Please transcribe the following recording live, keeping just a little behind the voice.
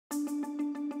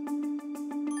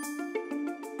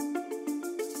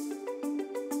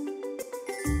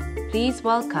Please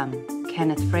welcome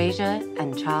Kenneth Frazier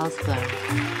and Charles Blow.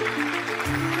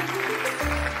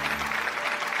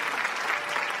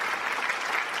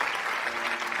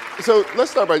 So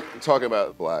let's start by talking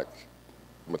about Black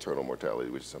maternal mortality,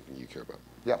 which is something you care about.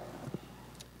 Yep.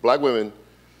 Black women,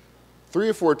 3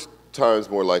 or 4 times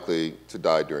more likely to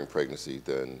die during pregnancy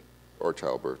or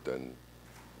childbirth than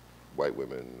white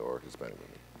women or Hispanic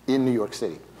women. In New York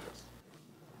City. Yes.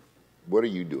 What are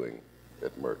you doing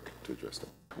at Merck to address that?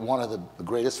 One of the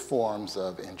greatest forms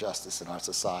of injustice in our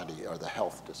society are the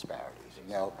health disparities.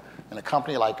 You know, in a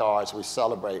company like ours, we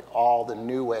celebrate all the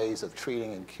new ways of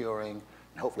treating and curing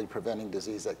and hopefully preventing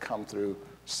disease that come through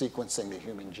sequencing the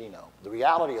human genome. The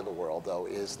reality of the world, though,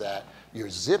 is that your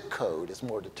zip code is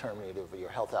more determinative of your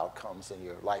health outcomes and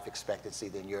your life expectancy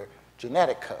than your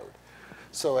genetic code.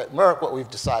 So at Merck, what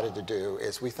we've decided to do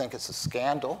is we think it's a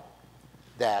scandal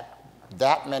that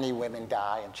many women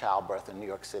die in childbirth in New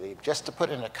York City. Just to put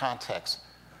it into context,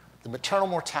 the maternal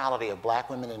mortality of Black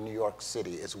women in New York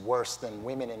City is worse than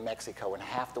women in Mexico, and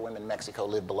half the women in Mexico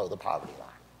live below the poverty line.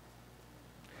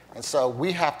 And so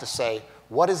we have to say,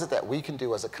 what is it that we can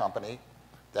do as a company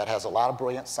that has a lot of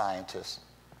brilliant scientists,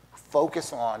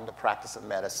 focus on the practice of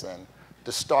medicine,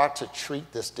 to start to treat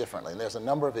this differently? And there's a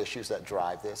number of issues that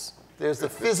drive this. There's the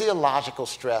physiological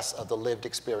stress of the lived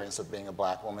experience of being a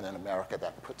Black woman in America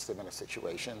that puts them in a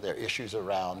situation. There are issues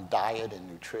around diet and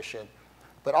nutrition,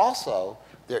 but also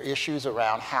there are issues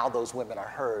around how those women are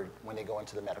heard when they go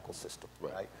into the medical system,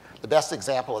 right? The best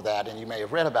example of that, and you may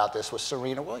have read about this, was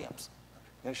Serena Williams.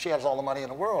 You know, she has all the money in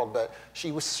the world, but she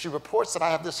reports that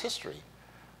I have this history,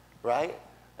 right?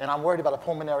 And I'm worried about a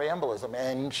pulmonary embolism,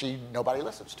 and nobody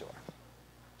listens to her.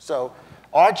 So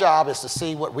our job is to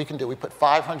see what we can do. We put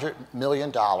 $500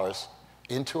 million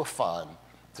into a fund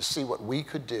to see what we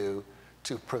could do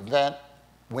to prevent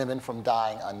women from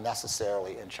dying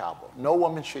unnecessarily in childbirth. No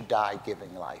woman should die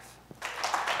giving life.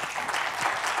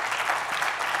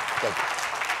 Thank you.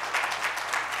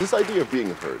 This idea of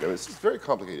being heard, I mean, it's very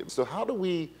complicated. So how do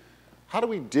we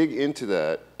dig into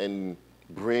that and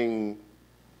bring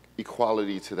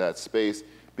equality to that space?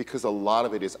 Because a lot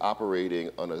of it is operating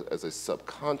as a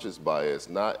subconscious bias,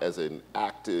 not as an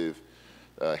active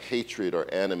hatred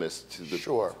or animus to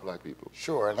the Black people.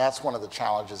 Sure, and that's one of the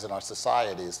challenges in our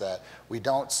society, is that we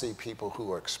don't see people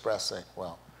who are expressing,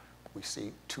 well, we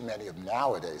see too many of them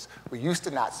nowadays. We used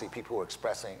to not see people who are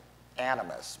expressing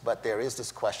animus, but there is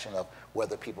this question of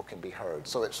whether people can be heard.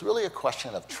 So it's really a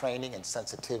question of training and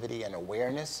sensitivity and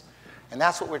awareness, and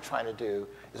that's what we're trying to do,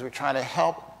 is we're trying to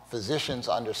help physicians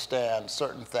understand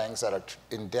certain things that are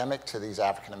endemic to these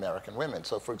African American women.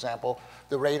 So for example,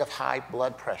 the rate of high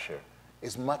blood pressure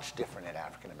is much different in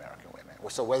African American women.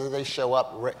 So whether they show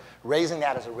up raising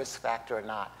that as a risk factor or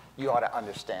not, you ought to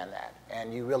understand that.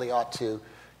 And you really ought to,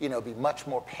 you know, be much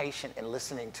more patient in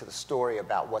listening to the story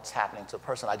about what's happening to a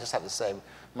person. I just have to say,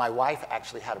 my wife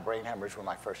actually had a brain hemorrhage when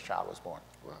my first child was born.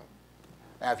 Wow.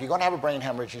 Now, if you're going to have a brain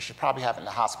hemorrhage, you should probably have it in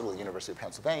the hospital at the University of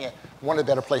Pennsylvania, one of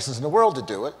the better places in the world to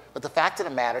do it. But the fact of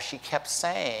the matter, she kept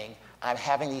saying, I'm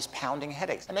having these pounding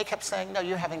headaches. And they kept saying, no,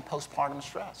 you're having postpartum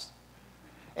stress.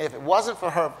 And if it wasn't for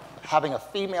her having a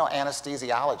female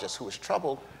anesthesiologist who was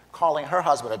troubled, calling her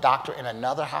husband, a doctor in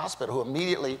another hospital, who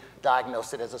immediately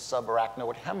diagnosed it as a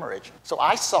subarachnoid hemorrhage. So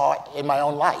I saw it in my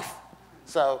own life.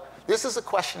 So this is a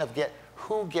question of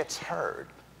who gets heard.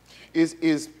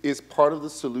 Is part of the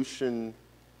solution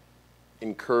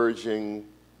encouraging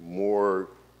more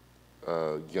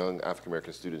young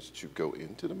African-American students to go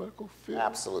into the medical field?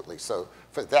 Absolutely. So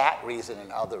for that reason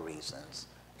and other reasons,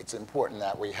 it's important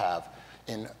that we have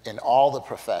in all the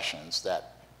professions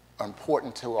that are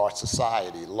important to our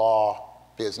society, law,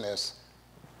 business,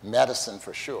 medicine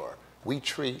for sure, we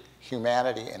treat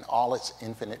humanity in all its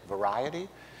infinite variety.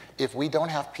 If we don't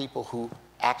have people who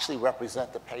actually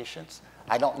represent the patients,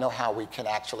 I don't know how we can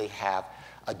actually have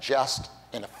a just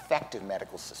and effective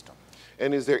medical system.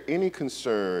 And is there any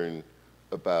concern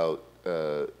about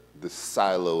the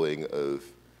siloing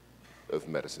of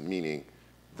medicine, meaning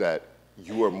that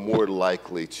you are more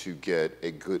likely to get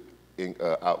a good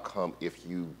outcome if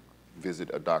you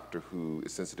visit a doctor who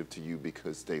is sensitive to you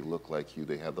because they look like you,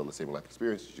 they have the same life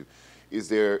experience as you?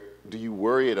 Do you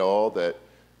worry at all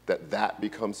that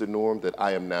becomes the norm, that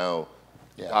I am now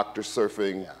doctor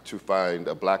surfing to find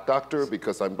a Black doctor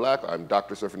because I'm Black, I'm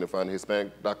doctor surfing to find a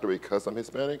Hispanic doctor because I'm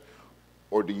Hispanic?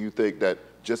 Or do you think that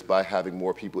just by having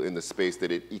more people in the space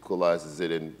that it equalizes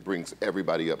it and brings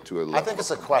everybody up to a level? I think it's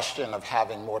a question of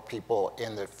having more people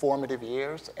in the formative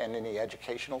years and in the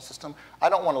educational system. I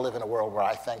don't want to live in a world where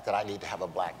I think that I need to have a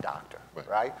Black doctor,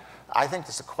 right? I think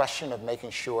it's a question of making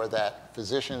sure that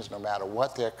physicians, no matter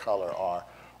what their color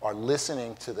are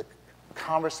listening to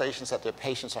conversations that their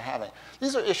patients are having.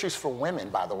 These are issues for women,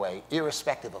 by the way,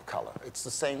 irrespective of color. It's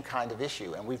the same kind of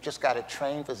issue, and we've just got to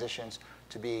train physicians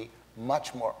to be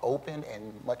much more open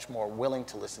and much more willing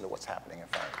to listen to what's happening in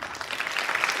front of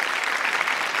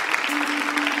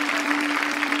them.